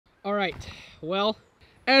All right, well,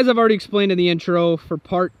 as I've already explained in the intro, for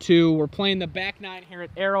part 2, we're playing the back 9 here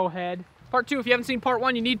at Arrowhead. Part 2, if you haven't seen part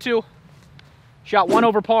 1, you need to. Shot 1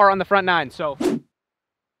 over par on the front 9, so. That's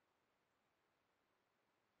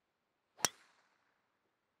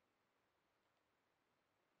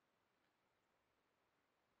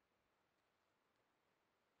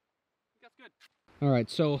good. All right,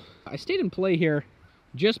 so I stayed in play here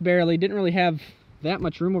just barely. Didn't really have that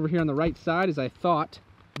much room over here on the right side as I thought.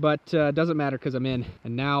 But doesn't matter because I'm in.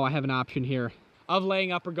 And now I have an option here of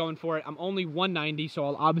laying up or going for it. I'm only 190, so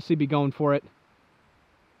I'll obviously be going for it.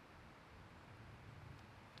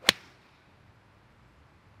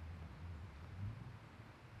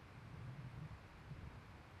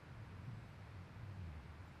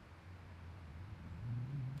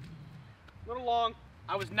 A little long.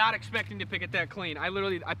 I was not expecting to pick it that clean.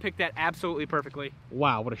 I picked that absolutely perfectly.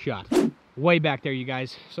 Wow, what a shot. Way back there, you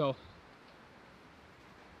guys. So,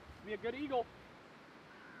 be a good eagle.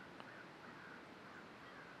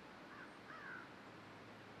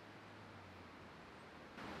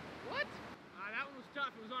 What? That one was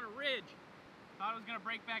tough. It was on a ridge. Thought it was going to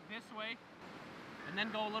break back this way and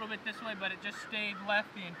then go a little bit this way, but it just stayed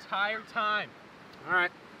left the entire time. All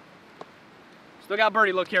right. Still got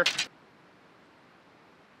birdie look here.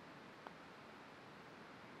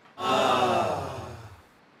 How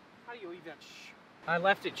do you leave that? I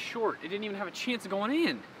left it short. It didn't even have a chance of going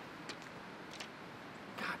in.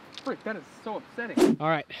 God, frick, that is so upsetting. All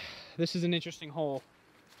right, this is an interesting hole.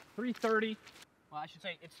 330. Well, I should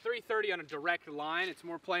say it's 330 on a direct line. It's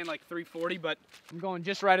more playing like 340, but I'm going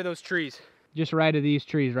just right of those trees. Just right of these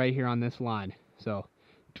trees right here on this line. So,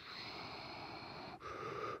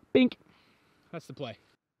 bink. That's the play.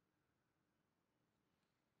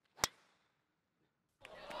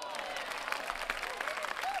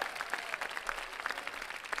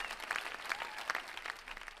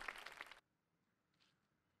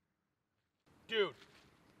 Dude,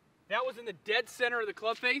 that was in the dead center of the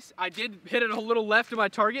club face. I did hit it a little left of my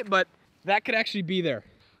target, but that could actually be there.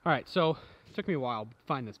 All right, so it took me a while to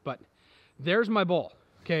find this, but there's my ball,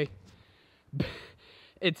 okay?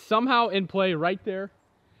 It's somehow in play right there,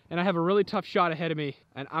 and I have a really tough shot ahead of me,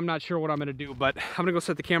 and I'm not sure what I'm gonna do, but I'm gonna go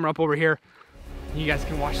set the camera up over here. You guys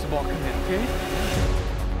can watch the ball come in, okay?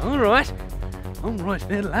 All right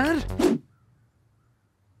then, lad.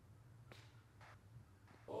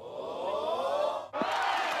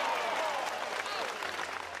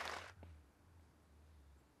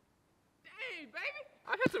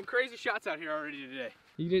 I've had some crazy shots out here already today.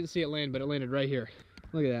 You didn't see it land, but it landed right here.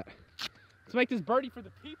 Look at that. Let's make this birdie for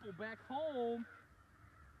the people back home.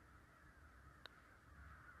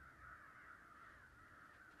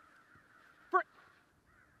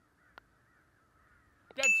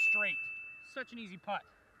 Dead straight. Such an easy putt.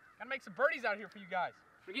 Gotta make some birdies out here for you guys.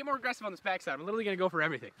 I'm gonna get more aggressive on this backside. I'm literally gonna go for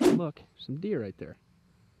everything. Look, some deer right there.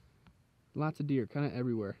 Lots of deer, kind of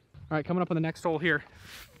everywhere. All right, coming up on the next hole here.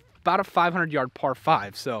 About a 500-yard par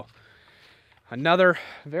 5, so another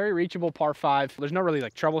very reachable par 5. There's no really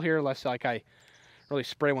like trouble here unless like I really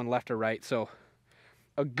spray one left or right. So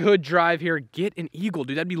a good drive here. Get an eagle,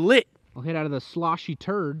 dude. That'd be lit. I'll hit out of the sloshy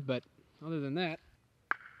turd, but other than that,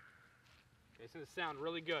 it's gonna sound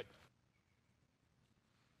really good.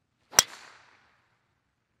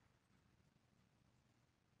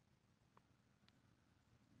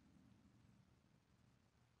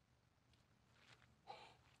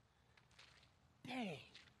 Dang.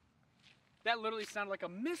 That literally sounded like a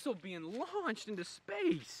missile being launched into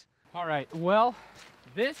space. All right, well,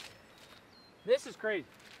 this is crazy.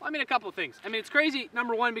 Well, I mean, a couple of things. I mean, it's crazy,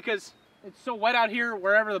 number one, because it's so wet out here.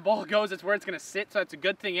 Wherever the ball goes, that's where it's gonna sit, so that's a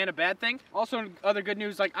good thing and a bad thing. Also, other good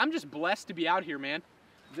news, like, I'm just blessed to be out here, man.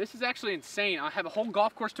 This is actually insane. I have a whole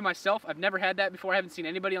golf course to myself. I've never had that before. I haven't seen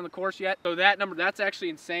anybody on the course yet. So that's actually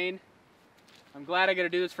insane. I'm glad I get to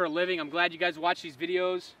do this for a living. I'm glad you guys watch these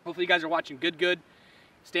videos. Hopefully you guys are watching good,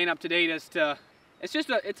 staying up to date as to,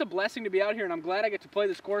 it's a blessing to be out here, and I'm glad I get to play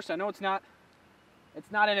this course. I know it's not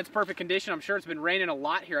in its perfect condition. I'm sure it's been raining a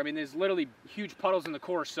lot here. I mean, there's literally huge puddles in the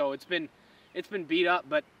course, so it's been beat up,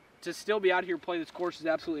 but to still be out here and play this course is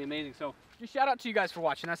absolutely amazing. So just shout out to you guys for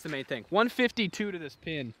watching. That's the main thing. 152 to this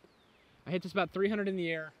pin. I hit this about 300 in the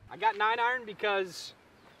air. I got 9-iron because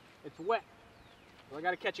it's wet, so I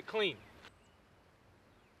got to catch it clean.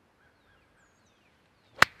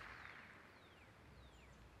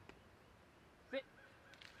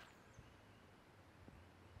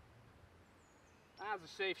 That was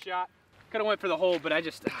a safe shot. Could have went for the hole, but I'm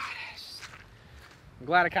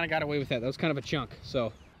glad I kind of got away with that. That was kind of a chunk.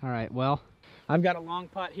 So, all right, well, I've got a long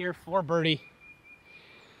putt here for birdie.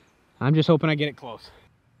 I'm just hoping I get it close.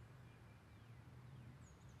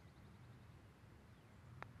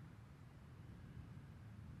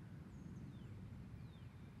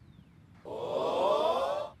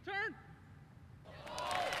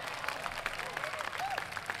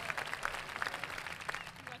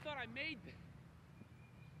 made that.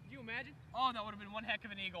 Could you imagine? Oh, that would have been one heck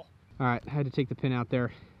of an eagle. All right, I had to take the pin out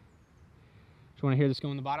there. Just want to hear this go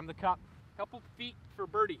in the bottom of the cup. Couple feet for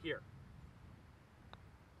birdie here.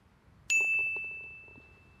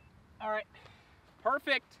 All right,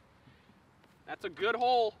 perfect. That's a good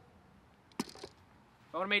hole.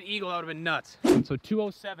 If I would have made eagle, that would have been nuts. So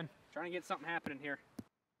 207, trying to get something happening here.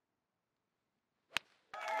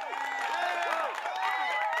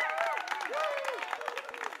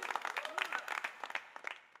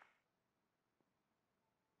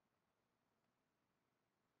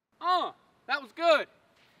 Oh, that was good.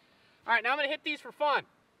 All right, now I'm gonna hit these for fun.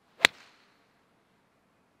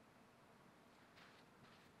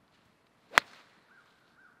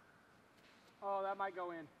 Oh, that might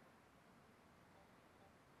go in.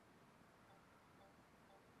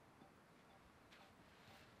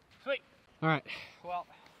 Sweet. All right. Well,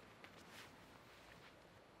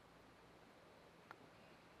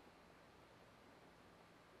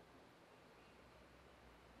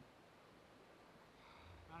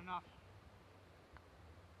 not enough.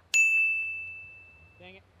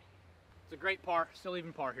 Dang it. It's a great par, still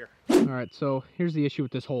even par here. All right, so here's the issue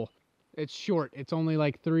with this hole. It's short. It's only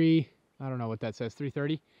like I don't know what that says,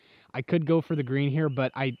 330. I could go for the green here,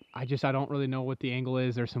 but I don't really know what the angle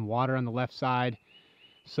is. There's some water on the left side.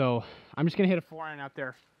 So I'm just gonna hit a 4-iron out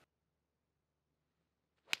there.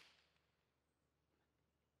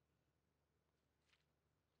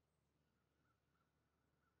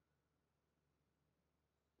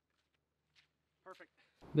 Perfect.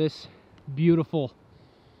 This beautiful,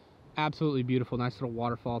 absolutely beautiful, nice little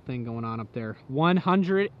waterfall thing going on up there.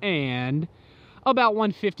 100 and about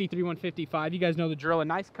 153, 155. You guys know the drill. A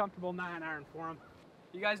nice, comfortable 9-iron for them.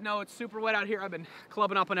 You guys know it's super wet out here. I've been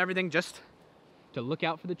clubbing up on everything just to look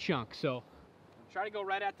out for the chunk. So try to go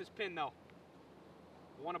right at this pin though.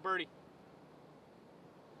 I want a birdie.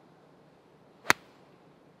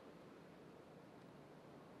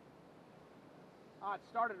 Ah, it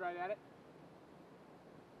started right at it.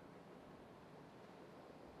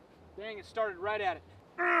 Dang, it started right at it.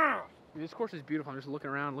 This course is beautiful. I'm just looking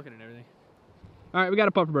around, looking at everything. All right, we got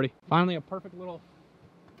a putt for birdie. Finally, a perfect little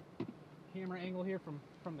camera angle here from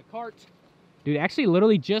the cart. Dude, actually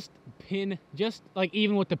literally just like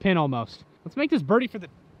even with the pin almost. Let's make this birdie for the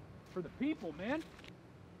people, man.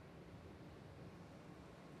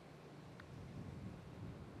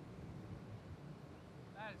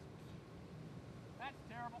 That's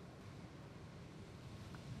terrible.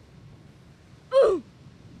 Ooh.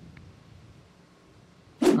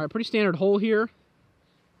 All right, pretty standard hole here.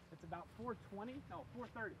 It's about 420, no,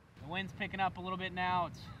 430. The wind's picking up a little bit now.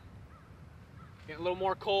 It's getting a little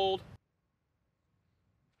more cold.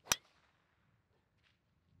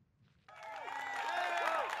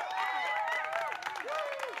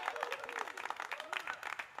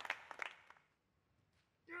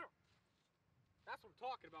 That's what I'm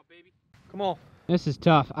talking about, baby. Come on. This is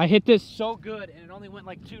tough. I hit this So good, and it only went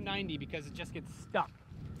like 290 because it just gets stuck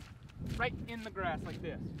right in the grass like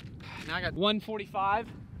this. Now I got 145.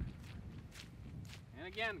 And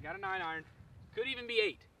again, got a 9-iron. Could even be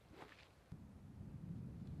 8.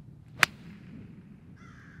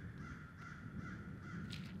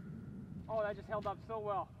 Oh, that just held up so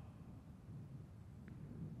well.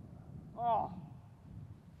 Oh.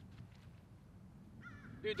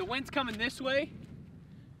 Dude, the wind's coming this way.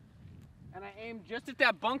 And I aimed just at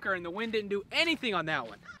that bunker and the wind didn't do anything on that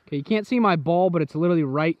one. Okay, you can't see my ball, but it's literally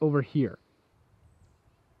right over here.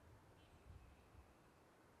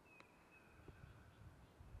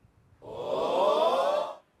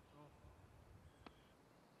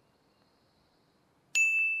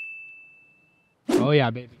 Oh yeah,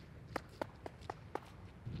 baby.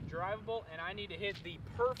 Drivable, and I need to hit the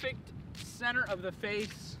perfect center of the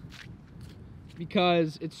face.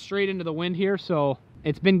 Because it's straight into the wind here, so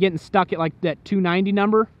it's been getting stuck at like that 290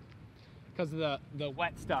 number. Because of the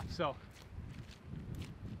wet stuff, so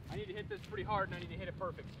I need to hit this pretty hard and I need to hit it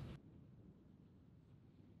perfect.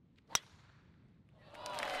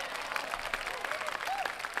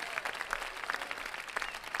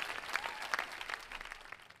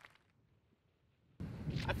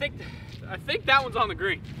 I think that one's on the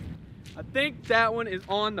green. I think that one is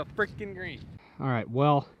on the freaking green. All right,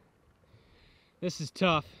 well, this is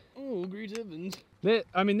tough. Oh, Grease Evans.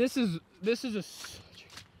 I mean, this is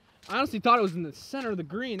I honestly thought it was in the center of the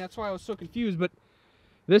green. That's why I was so confused, but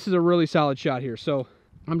this is a really solid shot here. So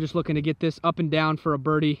I'm just looking to get this up and down for a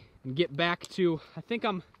birdie and get back to, I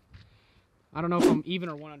don't know if I'm even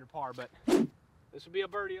or 1 under par, but This would be a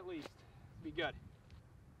birdie at least. Be good.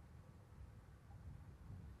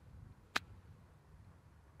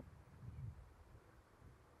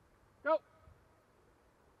 Go.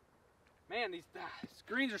 Man, these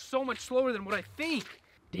greens are so much slower than what I think.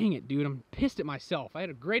 Dang it, dude. I'm pissed at myself. I had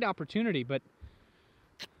a great opportunity, but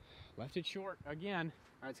left it short again.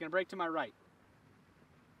 All right, it's going to break to my right.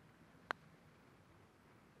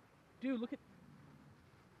 Dude, look at...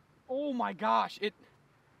 Oh my gosh, it...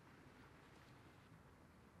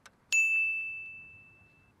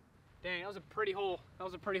 Dang, that was a pretty hole. That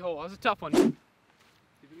was a pretty hole. That was a tough one. See if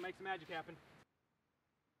we can make some magic happen.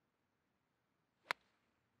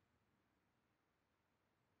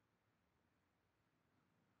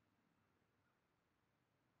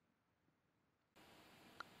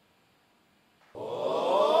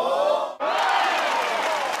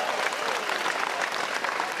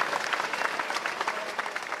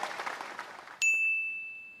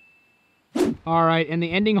 All right, and the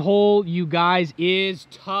ending hole, you guys, is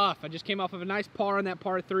tough. I just came off of a nice par on that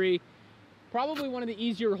par 3. Probably one of the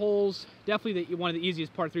easier holes. Definitely one of the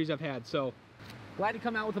easiest par 3s I've had. So glad to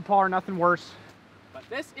come out with a par, nothing worse. But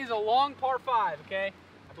this is a long par 5, okay?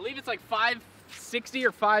 I believe it's like 560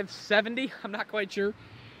 or 570. I'm not quite sure.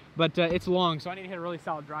 But it's long, so I need to hit a really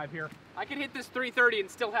solid drive here. I could hit this 330 and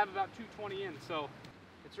still have about 220 in, so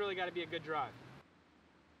it's really got to be a good drive.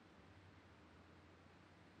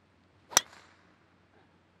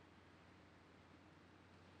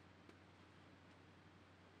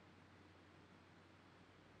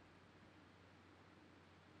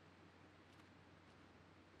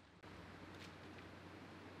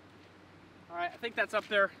 All right, I think that's up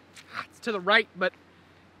there. It's to the right, but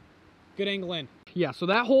good angle in. Yeah, so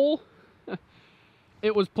that hole,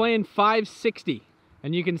 it was playing 560.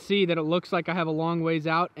 And you can see that it looks like I have a long ways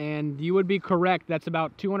out, and you would be correct. That's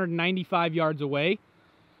about 295 yards away.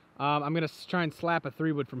 I'm going to try and slap a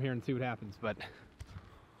 3-wood from here and see what happens, but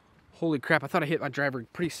holy crap, I thought I hit my driver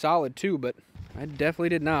pretty solid too, but I definitely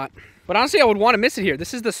did not. But honestly, I would want to miss it here.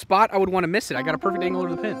 This is the spot I would want to miss it. I got a perfect angle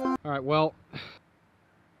over the pin. All right, well...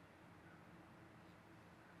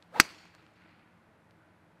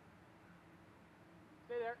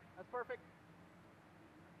 stay there. That's perfect.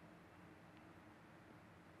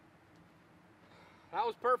 That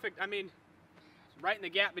was perfect. I mean, it's right in the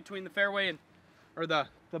gap between the fairway and, or the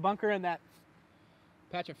bunker and that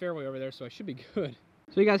patch of fairway over there, so I should be good.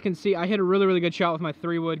 So you guys can see I hit a really, really good shot with my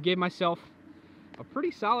 3-wood. Gave myself a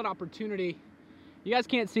pretty solid opportunity. You guys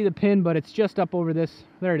can't see the pin, but it's just up over this.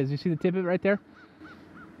 There it is. You see the tip of it right there?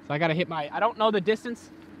 So I got to hit my, I don't know the distance,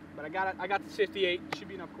 but I got the 58. Should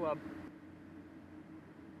be enough club.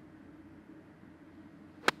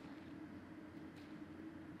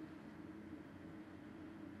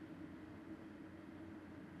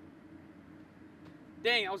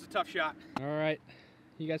 Dang, that was a tough shot. All right,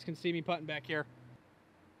 you guys can see me putting back here.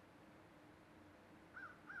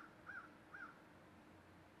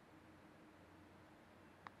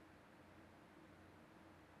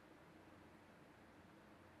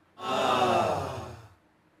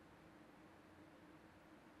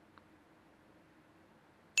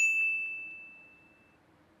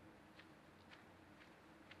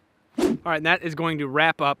 All right, and that is going to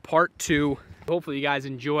wrap up part 2. Hopefully you guys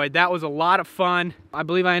enjoyed. That was a lot of fun. I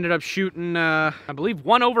believe I ended up shooting, I believe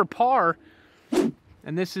 1 over par. And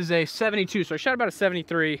this is a 72, so I shot about a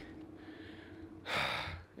 73.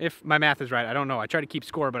 If my math is right, I don't know. I tried to keep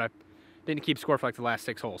score, but I didn't keep score for like the last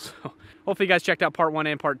 6 holes. So hopefully you guys checked out part 1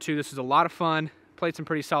 and part 2. This was a lot of fun. Played some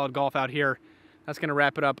pretty solid golf out here. That's gonna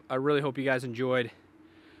wrap it up. I really hope you guys enjoyed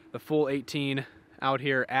the full 18 out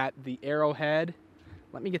here at the Arrowhead.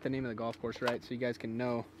 Let me get the name of the golf course right so you guys can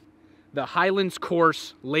know. The Highlands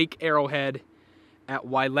Course, Lake Arrowhead at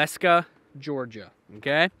Waileska, Georgia,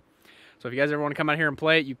 okay? So if you guys ever want to come out here and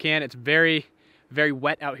play it, you can. It's very, very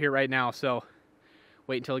wet out here right now, so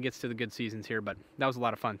wait until it gets to the good seasons here, but that was a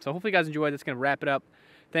lot of fun. So hopefully you guys enjoyed. That's going to wrap it up.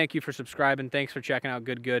 Thank you for subscribing. Thanks for checking out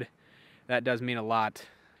Good. That does mean a lot.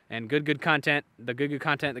 And good content, the good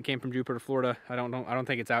content that came from Jupiter, Florida, I don't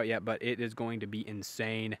think it's out yet, but it is going to be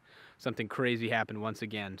insane. Something crazy happened once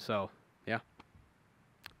again. So, yeah.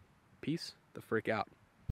 Peace the frick out.